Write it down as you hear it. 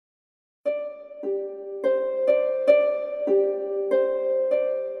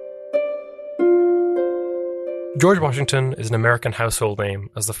George Washington is an American household name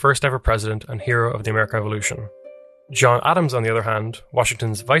as the first ever president and hero of the American Revolution. John Adams, on the other hand,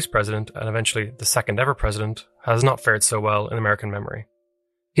 Washington's vice president and eventually the second ever president, has not fared so well in American memory.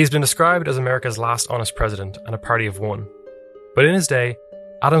 He's been described as America's last honest president and a party of one. But in his day,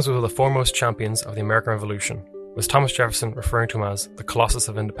 Adams was one of the foremost champions of the American Revolution, with Thomas Jefferson referring to him as the Colossus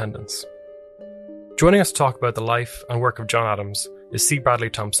of Independence. Joining us to talk about the life and work of John Adams is C.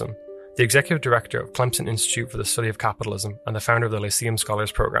 Bradley Thompson, the Executive Director of Clemson Institute for the Study of Capitalism and the founder of the Lyceum Scholars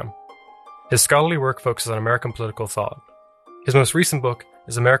Program. His scholarly work focuses on American political thought. His most recent book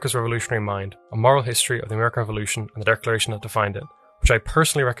is America's Revolutionary Mind, A Moral History of the American Revolution and the Declaration that Defined it, which I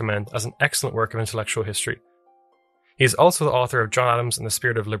personally recommend as an excellent work of intellectual history. He is also the author of John Adams and the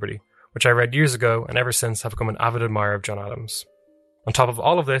Spirit of Liberty, which I read years ago and ever since have become an avid admirer of John Adams. On top of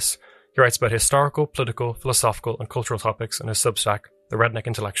all of this, he writes about historical, political, philosophical, and cultural topics in his Substack, The Redneck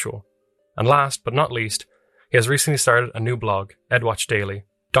Intellectual. And last but not least, he has recently started a new blog, EdWatch Daily,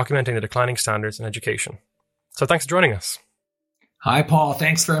 documenting the declining standards in education. So thanks for joining us. Hi, Paul.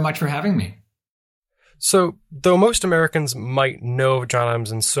 Thanks very much for having me. So, though most Americans might know of John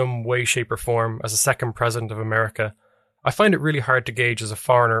Adams in some way, shape, or form as the second president of America, I find it really hard to gauge as a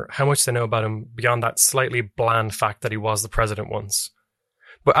foreigner how much they know about him beyond that slightly bland fact that he was the president once.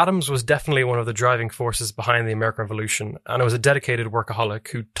 But Adams was definitely one of the driving forces behind the American Revolution, and was a dedicated workaholic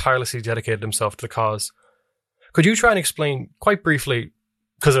who tirelessly dedicated himself to the cause. Could you try and explain, quite briefly,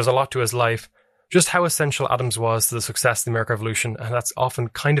 because there's a lot to his life, just how essential Adams was to the success of the American Revolution, and that's often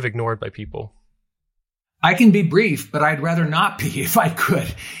kind of ignored by people? I can be brief, but I'd rather not be if I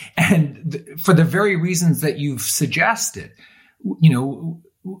could. And for the very reasons that you've suggested,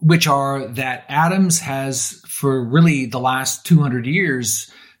 which are that Adams has, for really the last 200 years,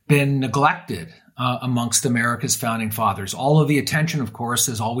 been neglected amongst America's founding fathers. All of the attention, of course,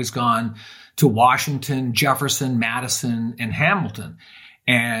 has always gone to Washington, Jefferson, Madison, and Hamilton.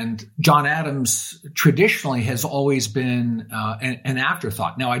 And John Adams traditionally has always been an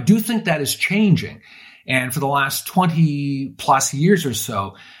afterthought. Now, I do think that is changing. And for the last 20 plus years or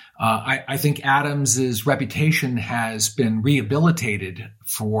so, I think Adams's reputation has been rehabilitated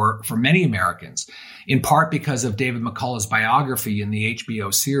for many Americans, in part because of David McCullough's biography in the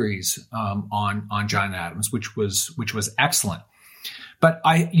HBO series on John Adams, which was excellent. But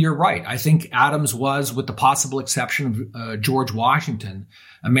you're right. I think Adams was, with the possible exception of George Washington,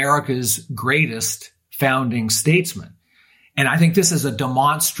 America's greatest founding statesman. And I think this is a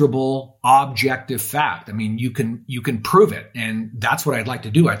demonstrable, objective fact. I mean, you can prove it. And that's what I'd like to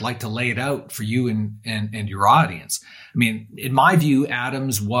do. I'd like to lay it out for you and your audience. I mean, in my view,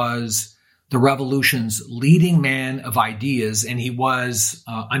 Adams was the revolution's leading man of ideas, and he was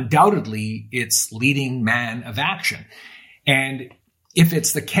undoubtedly its leading man of action. And if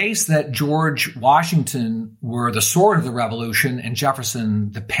it's the case that George Washington were the sword of the revolution and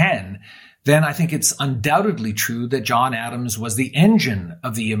Jefferson the pen, then I think it's undoubtedly true that John Adams was the engine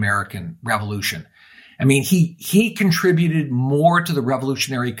of the American Revolution. I mean, he contributed more to the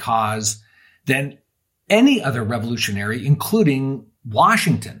revolutionary cause than any other revolutionary, including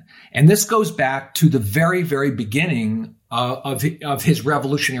Washington. And this goes back to the very, very beginning of his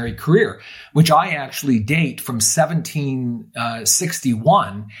revolutionary career, which I actually date from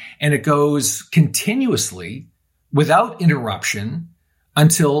 1761, and it goes continuously without interruption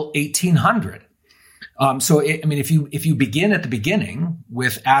until 1800. If you begin at the beginning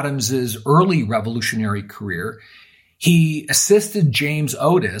with Adams's early revolutionary career, he assisted James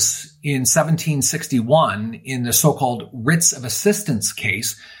Otis in 1761 in the so-called writs of assistance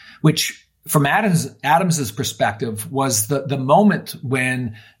case, which from Adams's perspective was the moment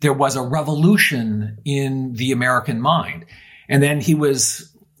when there was a revolution in the American mind. And then he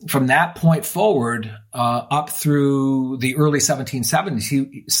was, from that point forward, up through the early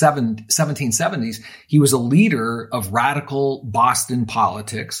 1770s, he was a leader of radical Boston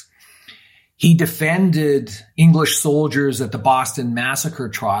politics. He defended English soldiers at the Boston Massacre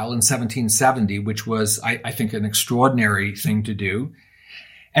trial in 1770, which was, I think, an extraordinary thing to do.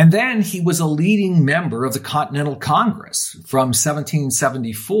 And then he was a leading member of the Continental Congress from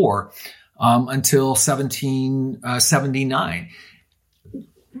 1774 until 1779.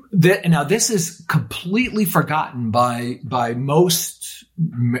 Now, this is completely forgotten by most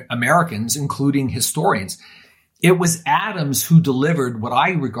Americans, including historians. It was Adams who delivered what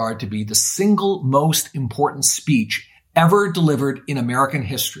I regard to be the single most important speech ever delivered in American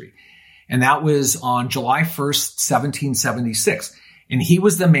history. And that was on July 1st, 1776. And he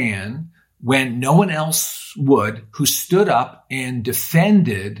was the man, when no one else would, who stood up and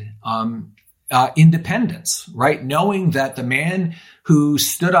defended independence, right? Knowing that the man who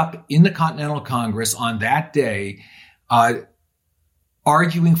stood up in the Continental Congress on that day,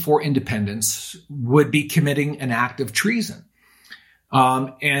 arguing for independence, would be committing an act of treason.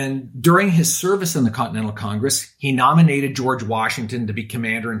 And during his service in the Continental Congress, he nominated George Washington to be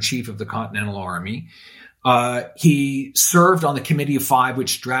commander-in-chief of the Continental Army. He served on the Committee of Five,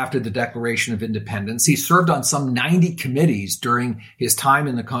 which drafted the Declaration of Independence. He served on some 90 committees during his time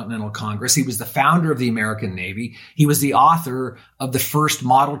in the Continental Congress. He was the founder of the American Navy. He was the author of the first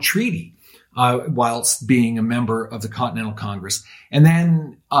model treaty, whilst being a member of the Continental Congress. And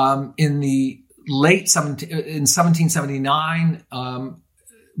then in 1779,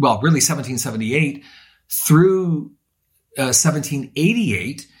 really 1778 through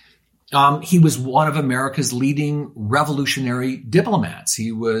 1788, he was one of America's leading revolutionary diplomats.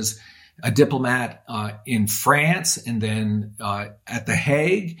 He was a diplomat in France, and then at The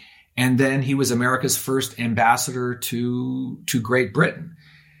Hague, and then he was America's first ambassador to Great Britain.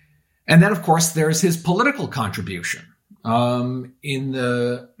 And then, of course, there's his political contribution. In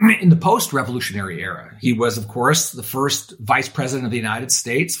the post-revolutionary era, he was, of course, the first vice president of the United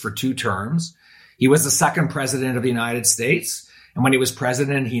States for 2 terms. He was the second president of the United States. And when he was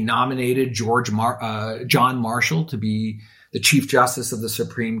president, he nominated John Marshall to be the Chief Justice of the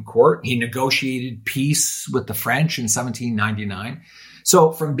Supreme Court. He negotiated peace with the French in 1799.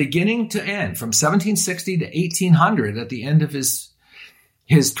 So from beginning to end, from 1760 to 1800, at the end of his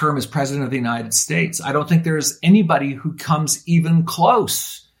term as president of the United States, I don't think there's anybody who comes even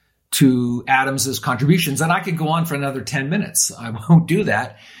close to Adams's contributions. And I could go on for another 10 minutes. I won't do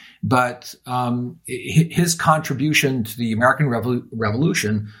that. But his contribution to the American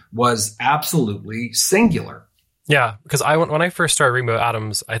Revolution was absolutely singular. Yeah, because when I first started reading about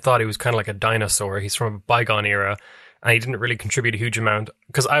Adams, I thought he was kind of like a dinosaur. He's from a bygone era, and he didn't really contribute a huge amount,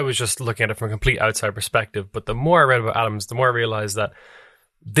 because I was just looking at it from a complete outside perspective. But the more I read about Adams, the more I realized that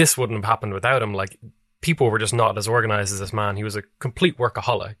this wouldn't have happened without him. Like, people were just not as organized as this man. He was a complete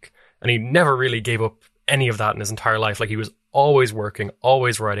workaholic, and he never really gave up any of that in his entire life. Like, he was always working,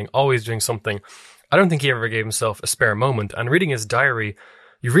 always writing, always doing something. I don't think he ever gave himself a spare moment. And reading his diary,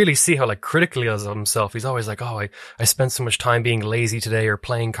 you really see how, like, critical he is of himself. He's always like, oh, I spent so much time being lazy today, or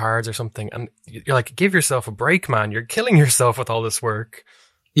playing cards or something. And you're like, give yourself a break, man. You're killing yourself with all this work.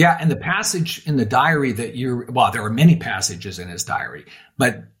 Yeah, and the passage in the diary that there are many passages in his diary,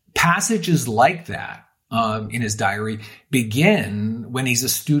 but passages like that in his diary begin when he's a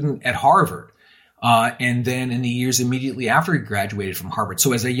student at Harvard, and then in the years immediately after he graduated from Harvard.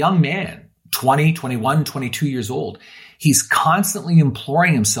 So as a young man, 20, 21, 22 years old, he's constantly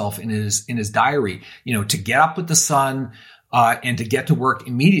imploring himself in his diary, to get up with the sun and to get to work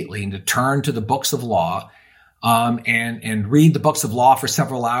immediately, and to turn to the books of law. And read the books of law for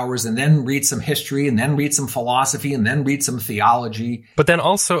several hours, and then read some history, and then read some philosophy, and then read some theology. But then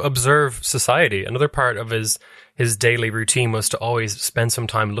also observe society. Another part of his daily routine was to always spend some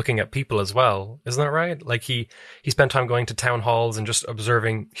time looking at people as well. Isn't that right? Like, he spent time going to town halls and just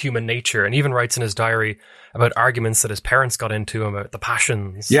observing human nature, and even writes in his diary about arguments that his parents got into about the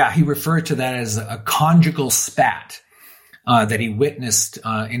passions. Yeah, he referred to that as a conjugal spat that he witnessed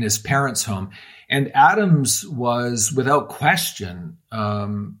in his parents' home. And Adams was, without question,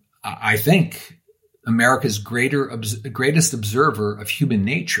 I think, America's greatest observer of human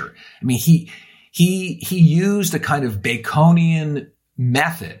nature. I mean, he used a kind of Baconian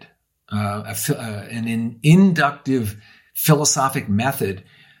method, an inductive philosophic method,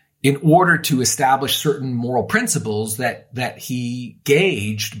 in order to establish certain moral principles that he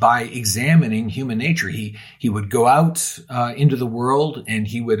gauged by examining human nature. He would go out into the world, and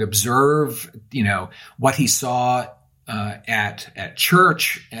he would observe, what he saw at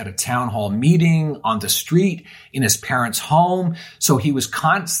church, at a town hall meeting, on the street, in his parents' home. So he was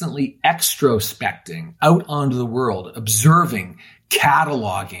constantly extrospecting out onto the world, observing,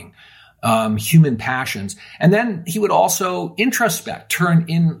 cataloging human passions. And then he would also introspect, turn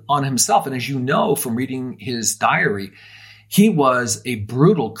in on himself. And as you know from reading his diary, he was a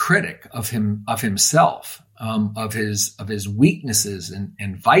brutal critic of himself, of his weaknesses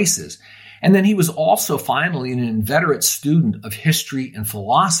and vices. And then he was also finally an inveterate student of history and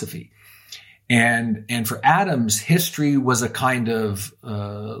philosophy. And for Adams, history was a kind of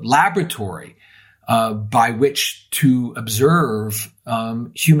laboratory by which to observe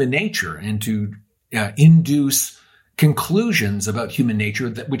human nature and to induce conclusions about human nature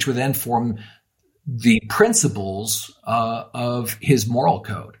which would then form the principles of his moral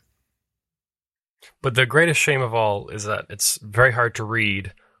code. But the greatest shame of all is that it's very hard to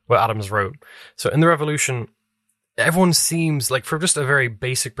read what Adams wrote. So in the Revolution, everyone seems like, from just a very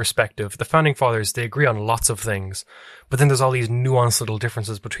basic perspective, the founding fathers, they agree on lots of things, but then there's all these nuanced little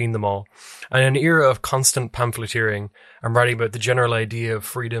differences between them all. And in an era of constant pamphleteering and writing about the general idea of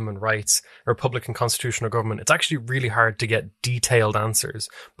freedom and rights, republic and constitutional government, it's actually really hard to get detailed answers.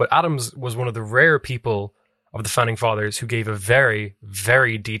 But Adams was one of the rare people of the founding fathers who gave a very,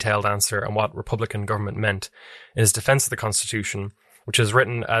 very detailed answer on what republican government meant in his defense of the Constitution, which is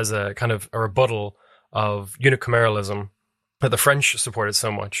written as a kind of a rebuttal of unicameralism that the French supported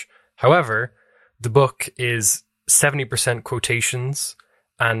so much. However, the book is 70% quotations,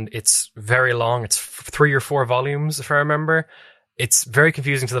 and it's very long. It's 3 or 4 volumes, if I remember. It's very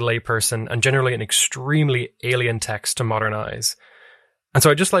confusing to the layperson and generally an extremely alien text to modernize. And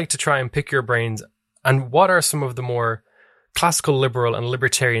so I'd just like to try and pick your brains. And what are some of the more classical liberal and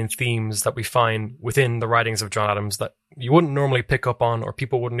libertarian themes that we find within the writings of John Adams that you wouldn't normally pick up on, or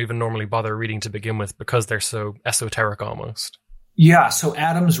people wouldn't even normally bother reading to begin with because they're so esoteric almost? Yeah, so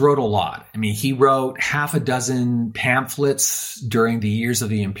Adams wrote a lot. I mean, he wrote 6 pamphlets during the years of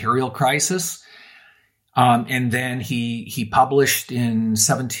the imperial crisis. And then he published in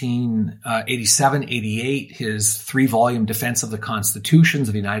 1787-88 his 3-volume Defense of the Constitutions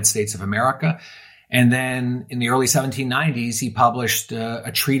of the United States of America. And then in the early 1790s, he published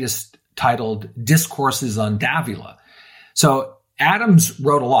a treatise titled Discourses on Davila. So Adams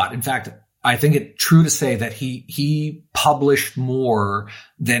wrote a lot. In fact, I think it's true to say that he published more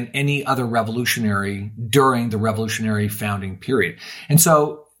than any other revolutionary during the revolutionary founding period. And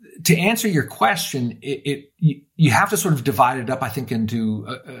so to answer your question, you have to sort of divide it up, I think, into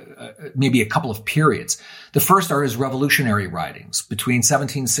maybe a couple of periods. The first are his revolutionary writings between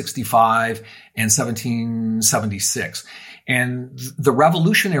 1765 and 1776. And the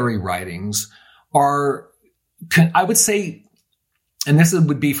revolutionary writings are, I would say, and this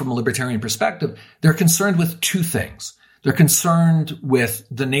would be from a libertarian perspective, they're concerned with 2 things. They're concerned with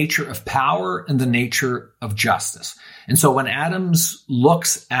the nature of power and the nature of justice. And so when Adams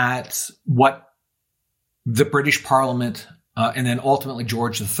looks at what the British Parliament and then ultimately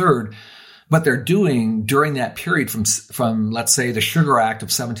George III, what they're doing during that period from let's say the Sugar Act of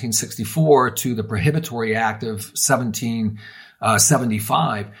 1764 to the Prohibitory Act of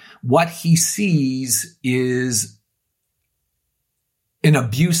 1775, what he sees is an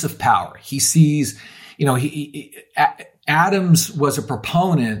abuse of power. He sees, Adams was a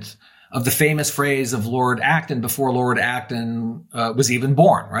proponent of the famous phrase of Lord Acton before Lord Acton was even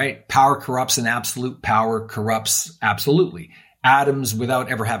born, right? Power corrupts and absolute power corrupts absolutely. Adams, without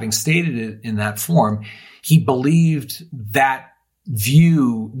ever having stated it in that form, he believed that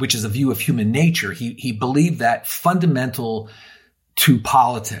view, which is a view of human nature. He believed that fundamental to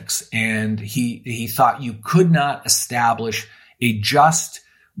politics. And he thought you could not establish a just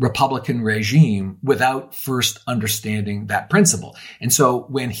Republican regime without first understanding that principle. And so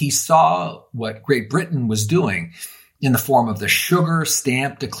when he saw what Great Britain was doing in the form of the sugar,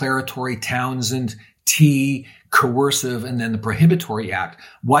 stamp, declaratory, Townshend, tea, coercive, and then the Prohibitory Act,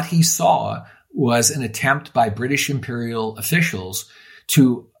 what he saw was an attempt by British imperial officials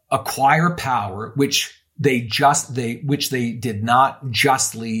to acquire power, which they did not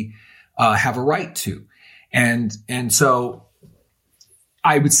justly have a right to. And so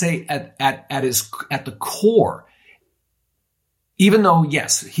I would say at the core, even though,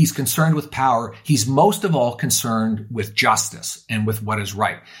 yes, he's concerned with power, he's most of all concerned with justice and with what is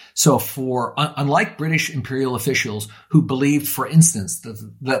right. So unlike British imperial officials who believed, for instance,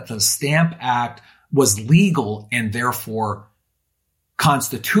 that the Stamp Act was legal and therefore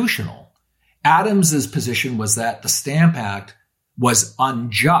constitutional, Adams's position was that the Stamp Act was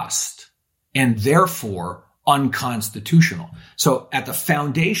unjust and therefore unconstitutional. So at the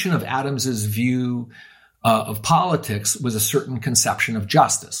foundation of Adams's view of politics was a certain conception of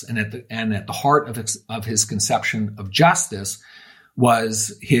justice, and at the heart of his conception of justice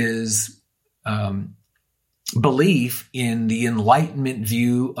was his belief in the Enlightenment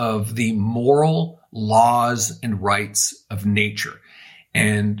view of the moral laws and rights of nature.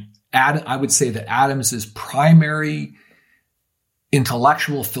 And I would say that Adams's primary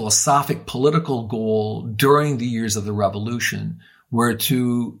intellectual, philosophic, political goal during the years of the Revolution were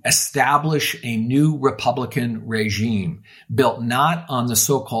to establish a new Republican regime built not on the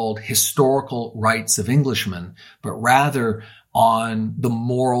so-called historical rights of Englishmen, but rather on the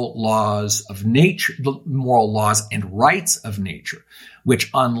moral laws of nature, the moral laws and rights of nature, which,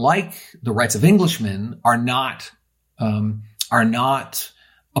 unlike the rights of Englishmen, are not a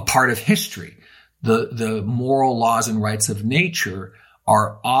part of history. The moral laws and rights of nature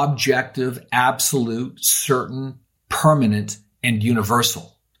are objective, absolute, certain, permanent, and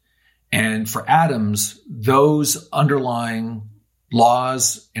universal. And for Adams, those underlying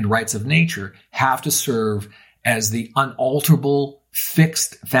laws and rights of nature have to serve as the unalterable,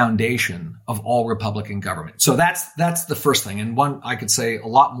 fixed foundation of all Republican government. So that's the first thing. And one, I could say a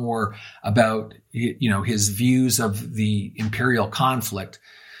lot more about, his views of the imperial conflict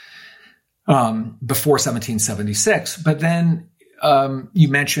before 1776. But then you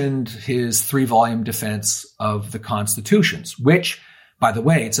mentioned his 3-volume defense of the constitutions, which, by the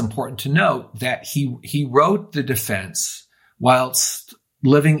way, it's important to note that he wrote the defense whilst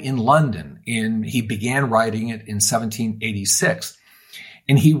living in London. He began writing it in 1786.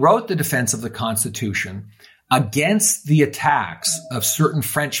 And he wrote the defense of the Constitution against the attacks of certain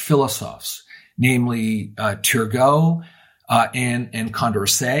French philosophers, namely Turgot and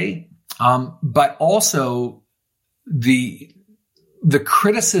Condorcet, but also the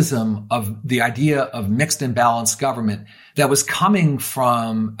criticism of the idea of mixed and balanced government that was coming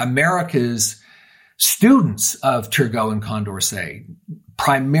from America's students of Turgot and Condorcet,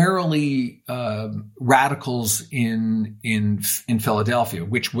 primarily radicals in Philadelphia,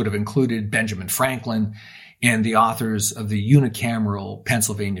 which would have included Benjamin Franklin and the authors of the unicameral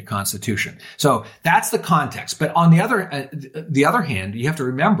Pennsylvania Constitution. So that's the context. But on the other hand, you have to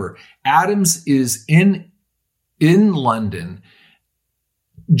remember, Adams is in London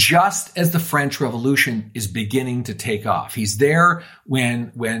just as the French Revolution is beginning to take off. He's there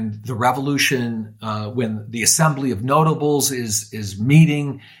when the revolution, when the Assembly of Notables is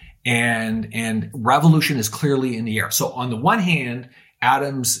meeting, and revolution is clearly in the air. So on the one hand,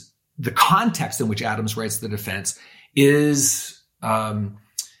 Adams, the context in which Adams writes the defense is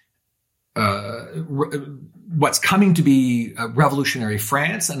what's coming to be revolutionary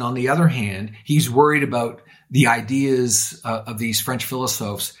France, and on the other hand, he's worried about the ideas of these French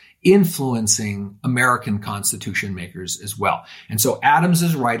philosophers influencing American constitution makers as well. And so Adams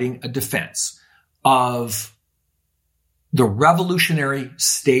is writing a defense of the revolutionary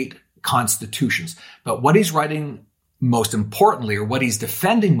state constitutions. But what he's writing most importantly, or what he's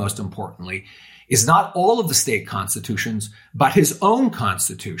defending most importantly, is not all of the state constitutions, but his own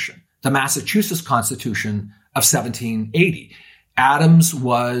constitution, the Massachusetts Constitution of 1780. Adams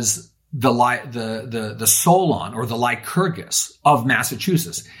was the Solon, or the Lycurgus of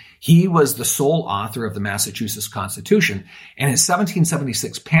Massachusetts. He was the sole author of the Massachusetts Constitution, and his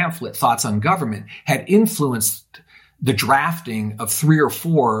 1776 pamphlet, Thoughts on Government, had influenced the drafting of 3 or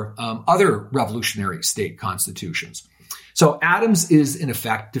 4 other revolutionary state constitutions. So Adams is, in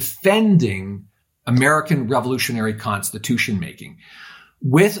effect, defending American revolutionary constitution making,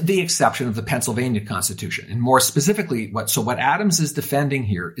 with the exception of the Pennsylvania Constitution. And more specifically, what Adams is defending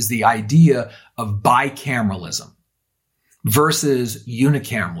here is the idea of bicameralism versus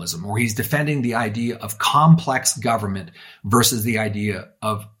unicameralism, or he's defending the idea of complex government versus the idea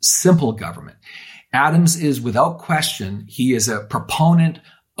of simple government. Adams is, without question, he is a proponent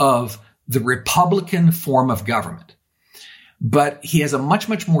of the Republican form of government. But he has a much,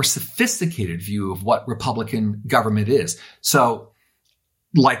 much more sophisticated view of what Republican government is. So,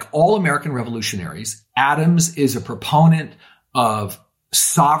 like all American revolutionaries, Adams is a proponent of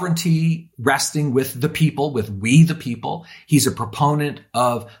sovereignty resting with the people, with we the people. He's a proponent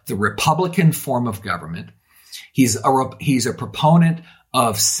of the Republican form of government. He's a proponent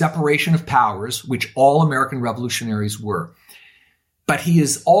of separation of powers, which all American revolutionaries were. But he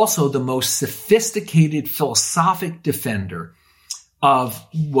is also the most sophisticated philosophic defender of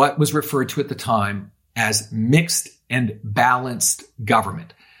what was referred to at the time as mixed and balanced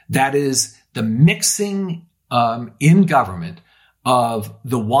government. That is the mixing in government of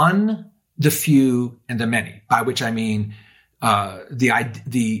the one, the few, and the many, by which I mean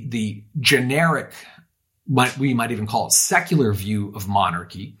the generic, we might even call it secular view of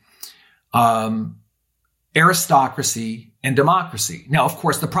monarchy, aristocracy, and democracy. Now, of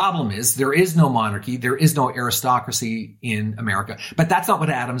course, the problem is there is no monarchy, there is no aristocracy in America, but that's not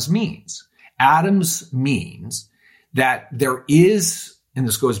what Adams means. Adams means that there is, and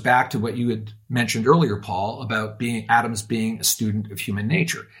this goes back to what you had mentioned earlier, Paul, about Adams being a student of human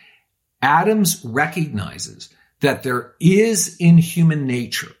nature. Adams recognizes that there is in human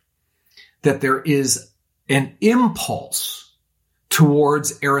nature, that there is an impulse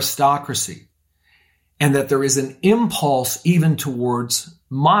towards aristocracy, and that there is an impulse even towards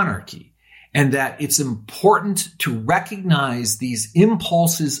monarchy, and that it's important to recognize these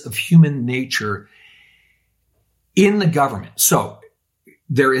impulses of human nature in the government. So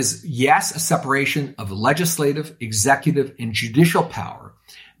there is, yes, a separation of legislative, executive, and judicial power,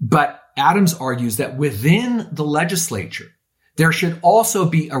 but Adams argues that within the legislature, there should also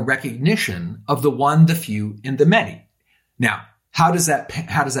be a recognition of the one, the few, and the many. Now, how does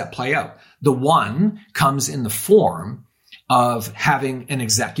that play out? The one comes in the form of having an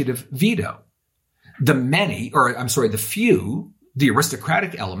executive veto. The few, the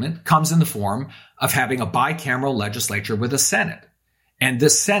aristocratic element, comes in the form of having a bicameral legislature with a Senate. And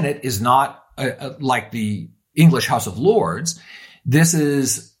this Senate is not like the English House of Lords. This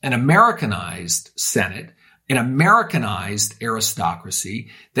is an Americanized Senate, an Americanized aristocracy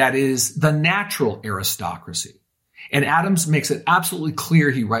that is the natural aristocracy. And Adams makes it absolutely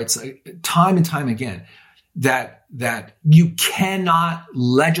clear, he writes time and time again, that you cannot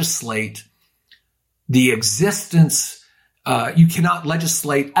legislate the existence, you cannot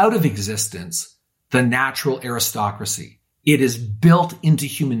legislate out of existence the natural aristocracy. It is built into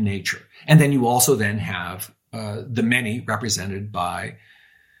human nature. And then you also then have the many represented by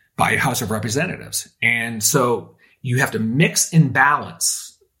a House of Representatives. And so you have to mix and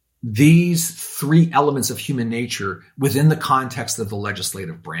balance these three elements of human nature within the context of the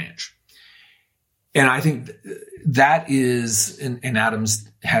legislative branch. And I think that is, and Adams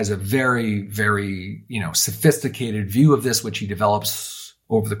has a very, very, sophisticated view of this, which he develops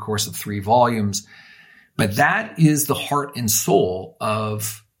over the course of 3 volumes. But that is the heart and soul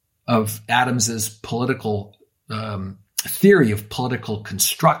of Adams's political theory of political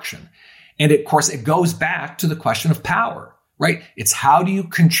construction. And of course, it goes back to the question of power, right? It's how do you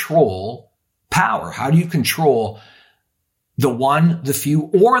control power? How do you control the one, the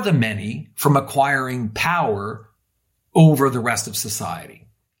few, or the many from acquiring power over the rest of society?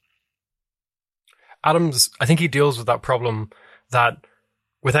 Adams, I think he deals with that problem that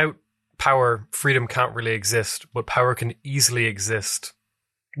without power, freedom can't really exist, but power can easily exist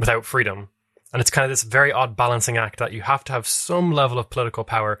without freedom. And it's kind of this very odd balancing act that you have to have some level of political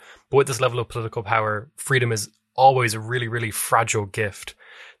power, but with this level of political power, freedom is always a really, really fragile gift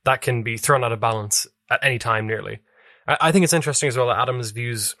that can be thrown out of balance at any time nearly. I think it's interesting as well that Adams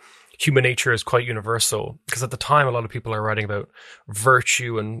views human nature as quite universal, because at the time a lot of people are writing about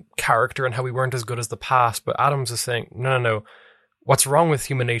virtue and character and how we weren't as good as the past, but Adams is saying, no, what's wrong with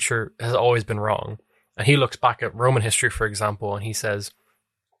human nature has always been wrong. And he looks back at Roman history, for example, and he says,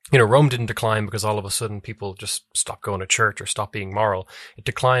 Rome didn't decline because all of a sudden people just stopped going to church or stopped being moral. It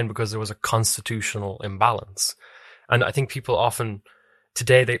declined because there was a constitutional imbalance. And I think people often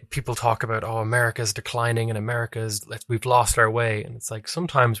today, people talk about, America's declining and we've lost our way. And it's like,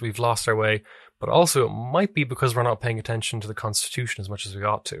 sometimes we've lost our way, but also it might be because we're not paying attention to the Constitution as much as we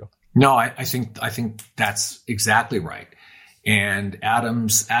ought to. No, I think that's exactly right. And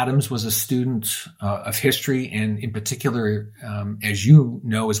Adams was a student of history, and in particular, as you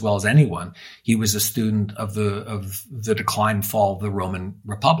know as well as anyone, he was a student of the decline and fall of the Roman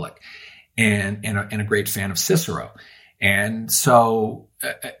Republic, and a great fan of Cicero. And so,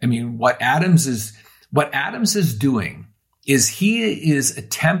 what Adams is doing is he is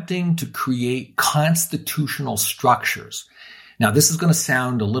attempting to create constitutional structures. Now, this is going to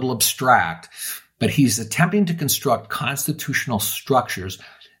sound a little abstract, but he's attempting to construct constitutional structures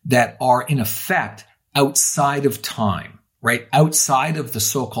that are in effect outside of time, right? Outside of the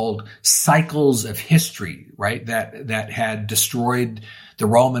so-called cycles of history, right? That had destroyed the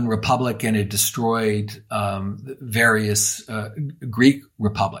Roman Republic and it destroyed various Greek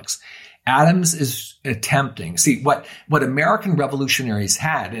republics. Adams is attempting, what American revolutionaries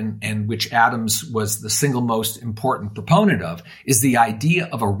had, and which Adams was the single most important proponent of, is the idea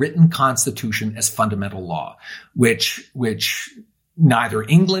of a written constitution as fundamental law, which neither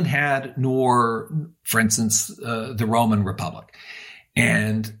England had nor, for instance, the Roman Republic.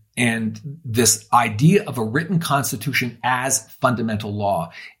 And this idea of a written constitution as fundamental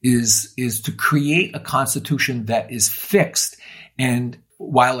law is to create a constitution that is fixed, and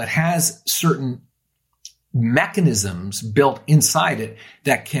while it has certain mechanisms built inside it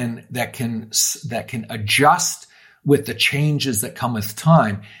that can adjust with the changes that come with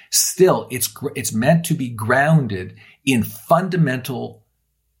time, still it's meant to be grounded in fundamental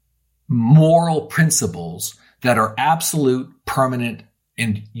moral principles that are absolute, permanent,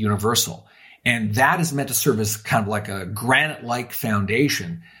 and universal. And that is meant to serve as kind of like a granite-like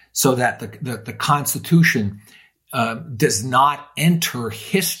foundation, so that the Constitution does not enter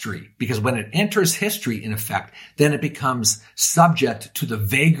history, because when it enters history, in effect, then it becomes subject to the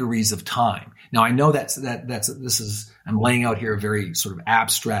vagaries of time. Now, I know I'm laying out here a very sort of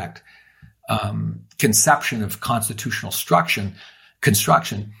abstract conception of constitutional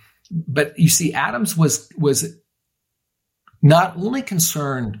construction, but you see, Adams was not only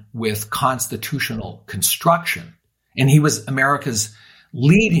concerned with constitutional construction, and he was America's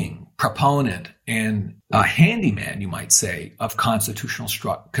leading proponent and a handyman, you might say, of constitutional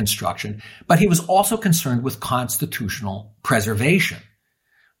construction, but he was also concerned with constitutional preservation.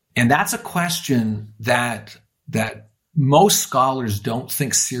 And that's a question that most scholars don't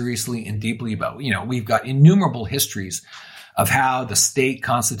think seriously and deeply about. We've got innumerable histories of how the state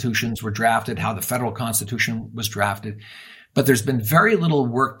constitutions were drafted, how the federal constitution was drafted, but there's been very little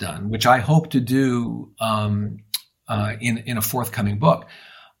work done, which I hope to do in a forthcoming book,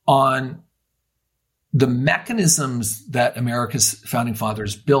 on the mechanisms that America's founding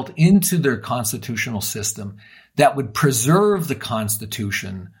fathers built into their constitutional system that would preserve the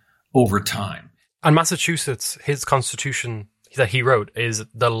Constitution over time. And Massachusetts, his constitution that he wrote is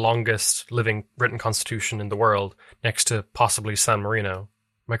the longest living written constitution in the world, next to possibly San Marino.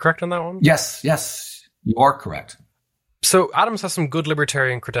 Am I correct on that one? Yes, you are correct. So Adams has some good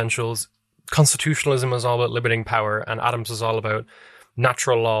libertarian credentials. Constitutionalism is all about limiting power, and Adams is all about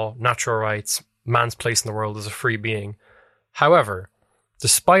natural law, natural rights, man's place in the world as a free being. However,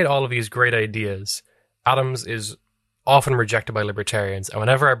 despite all of these great ideas, Adams is often rejected by libertarians. And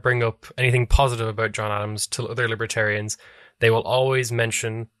whenever I bring up anything positive about John Adams to other libertarians, they will always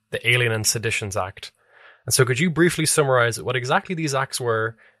mention the Alien and Seditions Act. And so could you briefly summarize what exactly these acts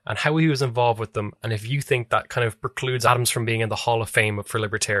were and how he was involved with them, and if you think that kind of precludes Adams from being in the Hall of Fame for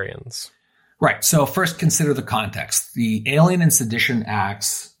libertarians? Right. So first, consider the context. The Alien and Sedition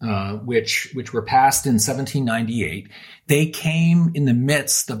Acts, which were passed in 1798, they came in the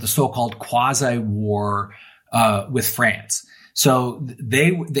midst of the so-called quasi-war with France. So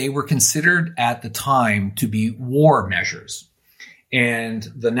they were considered at the time to be war measures. And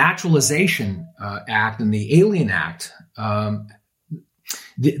the Naturalization Act and the Alien Act,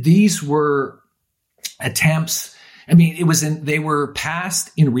 these were attempts. I mean, they were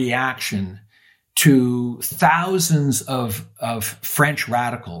passed in reaction to thousands of French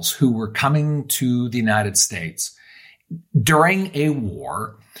radicals who were coming to the United States during a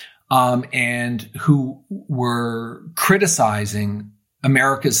war, and who were criticizing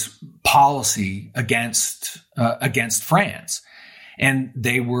America's policy against France. And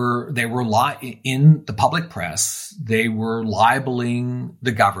they were in the public press. They were libeling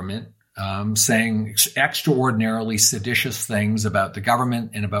the government, saying extraordinarily seditious things about the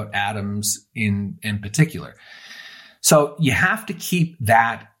government and about Adams in particular. So you have to keep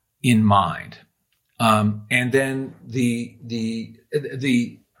that in mind. And then the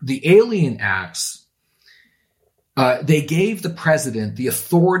Alien Acts, they gave the president the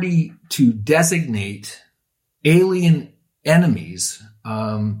authority to designate alien enemies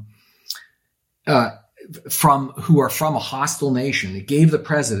from who are from a hostile nation. It gave the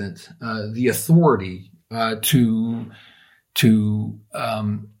president the authority to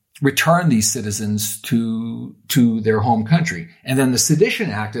return these citizens to their home country. And then the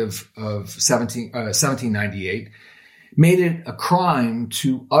Sedition Act of 1798 made it a crime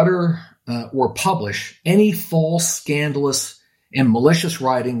to utter or publish any false, scandalous, and malicious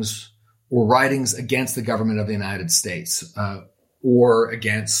writings or writings against the government of the United States or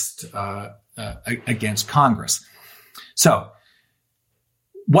against Congress. So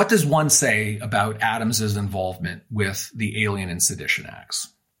what does one say about Adams's involvement with the Alien and Sedition Acts?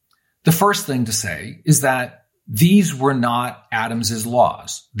 The first thing to say is that these were not Adams's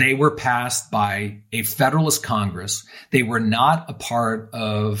laws. They were passed by a Federalist Congress. They were not a part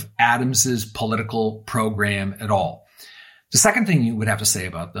of Adams's political program at all. The second thing you would have to say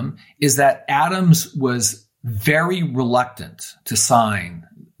about them is that Adams was very reluctant to sign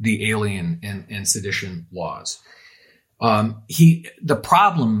the Alien and Sedition laws. The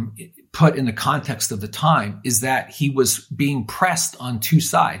problem put in the context of the time is that he was being pressed on two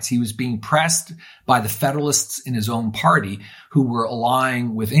sides. He was being pressed by the Federalists in his own party who were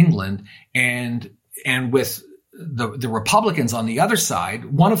allying with England and with the Republicans on the other side,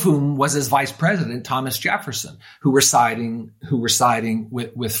 one of whom was his vice president, Thomas Jefferson, who were siding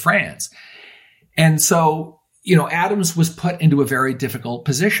with France. And so, Adams was put into a very difficult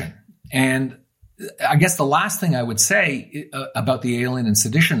position. And I guess the last thing I would say about the Alien and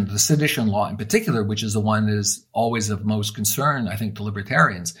Sedition, the sedition law in particular, which is the one that is always of most concern, I think, to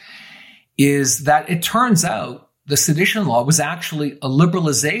libertarians, is that it turns out the sedition law was actually a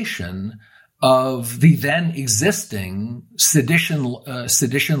liberalization of the then existing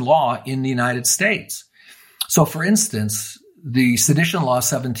sedition law in the United States. So, for instance, the Sedition Law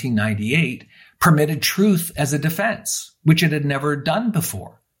 1798 permitted truth as a defense, which it had never done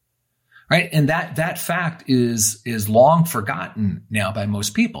before. Right. And that fact is long forgotten now by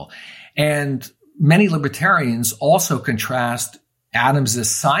most people. And many libertarians also contrast Adams's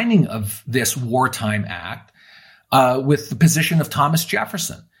signing of this wartime act with the position of Thomas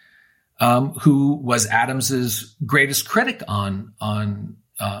Jefferson. who was Adams's greatest critic on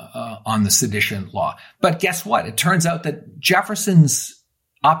the sedition law. But guess what? It turns out that Jefferson's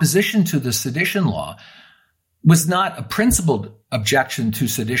opposition to the sedition law was not a principled objection to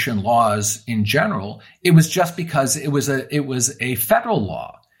sedition laws in general. It was just because it was a federal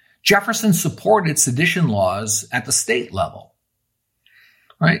law. Jefferson supported sedition laws at the state level,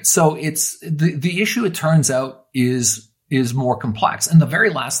 right? So it's the issue. It turns out is more complex. And the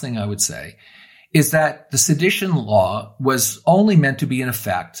very last thing I would say is that the sedition law was only meant to be in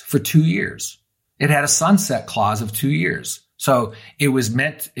effect for 2 years. It had a sunset clause of 2 years. So it was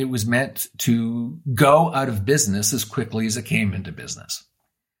meant to go out of business as quickly as it came into business.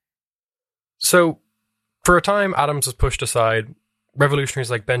 So for a time, Adams was pushed aside.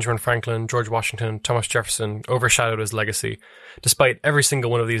 Revolutionaries like Benjamin Franklin, George Washington, Thomas Jefferson overshadowed his legacy, despite every single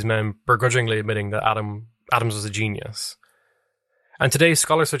one of these men begrudgingly admitting that Adams was a genius. And today,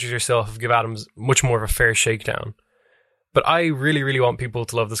 scholars such as yourself have given Adams much more of a fair shakedown. But I really, really want people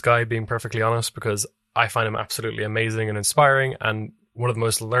to love this guy, being perfectly honest, because I find him absolutely amazing and inspiring and one of the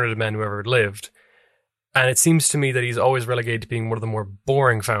most learned men who ever lived. And it seems to me that he's always relegated to being one of the more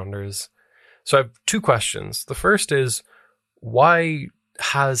boring founders. So I have 2 questions. The first is, why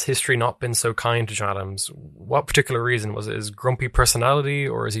has history not been so kind to John Adams? What particular reason? Was it his grumpy personality,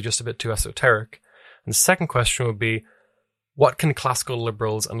 or is he just a bit too esoteric? And the second question would be, what can classical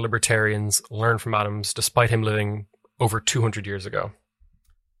liberals and libertarians learn from Adams despite him living over 200 years ago?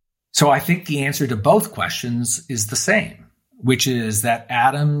 So I think the answer to both questions is the same, which is that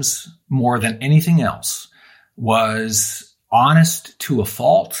Adams, more than anything else, was honest to a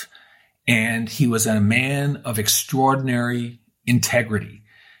fault, and he was a man of extraordinary integrity.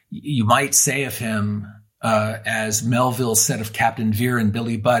 You might say of him, as Melville said of Captain Vere and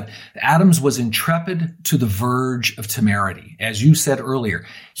Billy Budd, Adams was intrepid to the verge of temerity. As you said earlier,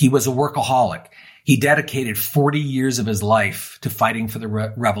 he was a workaholic. He dedicated 40 years of his life to fighting for the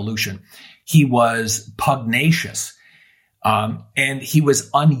revolution. He was pugnacious, and he was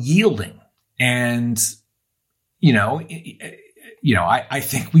unyielding. And, I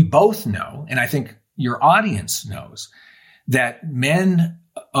think we both know, and I think your audience knows, that men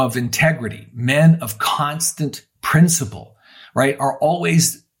of integrity, men of constant principle, right, are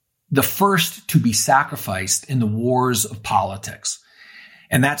always the first to be sacrificed in the wars of politics.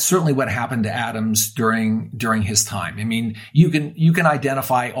 And that's certainly what happened to Adams during his time. I mean, you can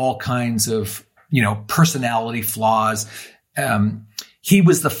identify all kinds of, personality flaws. He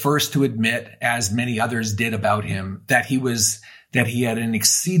was the first to admit, as many others did about him, that he had an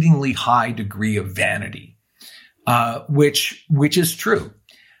exceedingly high degree of vanity, which is true.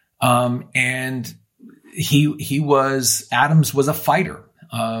 And Adams was a fighter.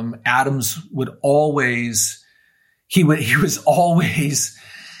 Adams would always, he was always,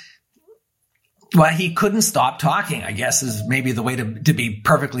 well, he couldn't stop talking, I guess is maybe the way to be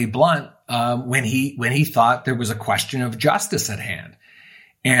perfectly blunt, when he thought there was a question of justice at hand.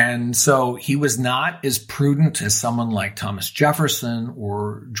 And so he was not as prudent as someone like Thomas Jefferson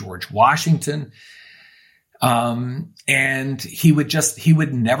or George Washington. And he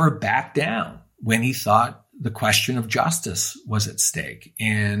would never back down when he thought the question of justice was at stake.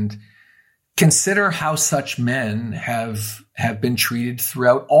 And consider how such men have been treated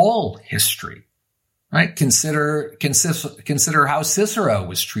throughout all history, right? Consider how Cicero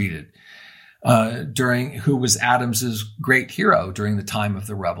was treated, who was Adams's great hero during the time of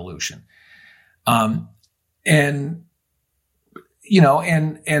the Revolution. And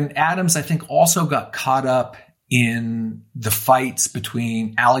Adams, I think, also got caught up in the fights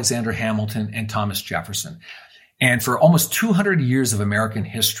between Alexander Hamilton and Thomas Jefferson. And for almost 200 years of American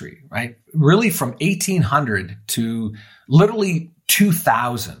history, right, really from 1800 to literally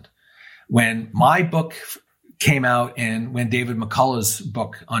 2000, when my book came out and when David McCullough's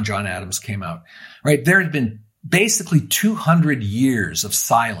book on John Adams came out, right, there had been basically 200 years of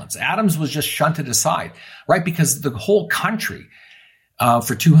silence. Adams was just shunted aside, right, because the whole country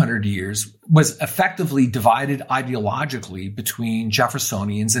for 200 years was effectively divided ideologically between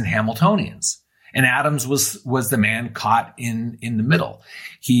Jeffersonians and Hamiltonians. And Adams was the man caught in the middle.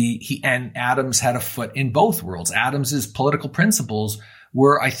 And Adams had a foot in both worlds. Adams's political principles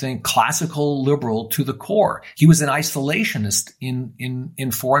were, I think, classical liberal to the core. He was an isolationist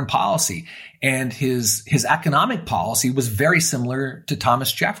in foreign policy, and his economic policy was very similar to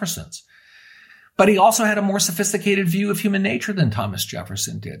Thomas Jefferson's. But he also had a more sophisticated view of human nature than Thomas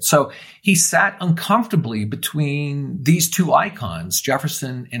Jefferson did. So he sat uncomfortably between these two icons,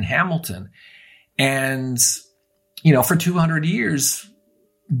 Jefferson and Hamilton. And, for 200 years,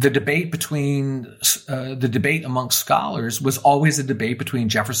 the debate amongst scholars was always a debate between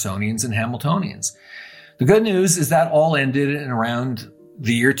Jeffersonians and Hamiltonians. The good news is that all ended in around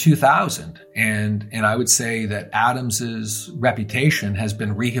the year 2000. And I would say that Adams's reputation has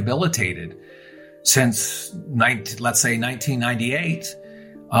been rehabilitated since, let's say, 1998.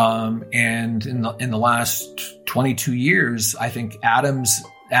 And in the last 22 years, I think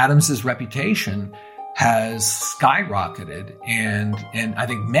Adams's reputation has skyrocketed. And I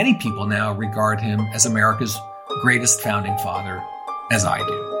think many people now regard him as America's greatest founding father, as I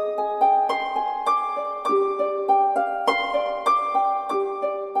do.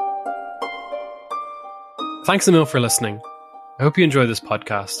 Thanks a mil for listening. I hope you enjoyed this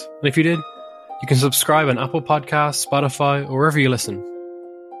podcast. And if you did, you can subscribe on Apple Podcasts, Spotify, or wherever you listen.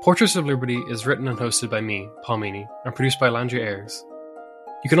 Portraits of Liberty is written and hosted by me, Paul Meany, and produced by Landry Ayres.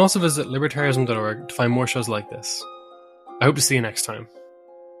 You can also visit libertarianism.org to find more shows like this. I hope to see you next time.